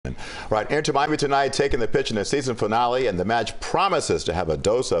Right, Inter Miami tonight taking the pitch in the season finale, and the match promises to have a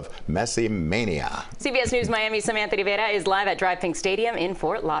dose of Messi mania. CBS News Miami's Samantha Rivera is live at Drive Pink Stadium in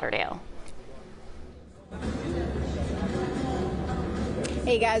Fort Lauderdale.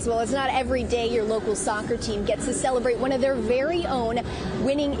 Hey guys, well, it's not every day your local soccer team gets to celebrate one of their very own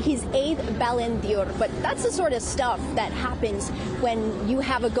winning his 8th Ballon d'Or. But that's the sort of stuff that happens when you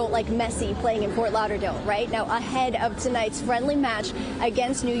have a GOAT like Messi playing in Fort Lauderdale, right? Now, ahead of tonight's friendly match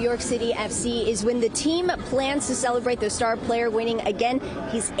against New York City FC is when the team plans to celebrate the star player winning again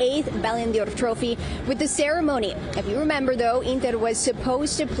his 8th Ballon d'Or trophy with the ceremony. If you remember, though, Inter was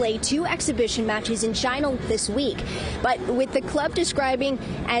supposed to play 2 exhibition matches in China this week. But with the club describing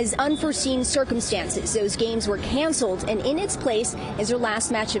as unforeseen circumstances, those games were canceled, and in its place is their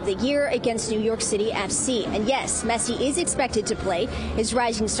last match of the year against New York City FC. And yes, Messi is expected to play. His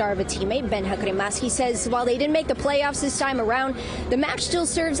rising star of a teammate, Ben He says while they didn't make the playoffs this time around, the match still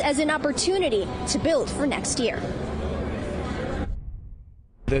serves as an opportunity to build for next year.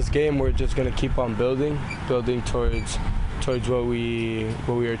 This game, we're just going to keep on building towards what we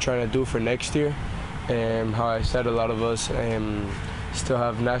are trying to do for next year. And how I said, a lot of us still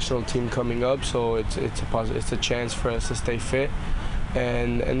have national team coming up, so it's a chance for us to stay fit,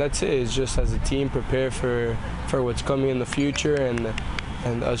 and that's it. It's just as a team prepare for what's coming in the future,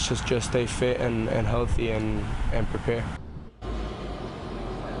 and us just stay fit and healthy and prepare.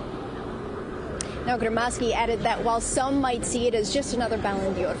 Now, Gramaski added that while some might see it as just another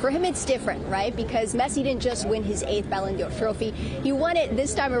Ballon d'Or, for him it's different, right? Because Messi didn't just win his 8th Ballon d'Or trophy. He won it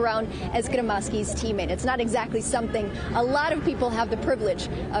this time around as Gramaski's teammate. It's not exactly something a lot of people have the privilege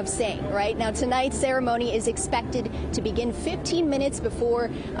of saying, right? Now, tonight's ceremony is expected to begin 15 minutes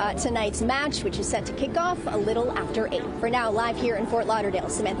before tonight's match, which is set to kick off a little after 8. For now, live here in Fort Lauderdale,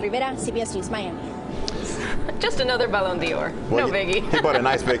 Samantha Rivera, CBS News Miami. Just another Ballon d'Or. Well, no biggie. He bought a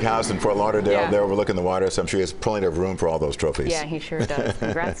nice big house in Fort Lauderdale there overlooking the water, so I'm sure he has plenty of room for all those trophies. Yeah, he sure does.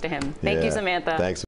 Congrats to him. Thank you, Samantha. Thanks.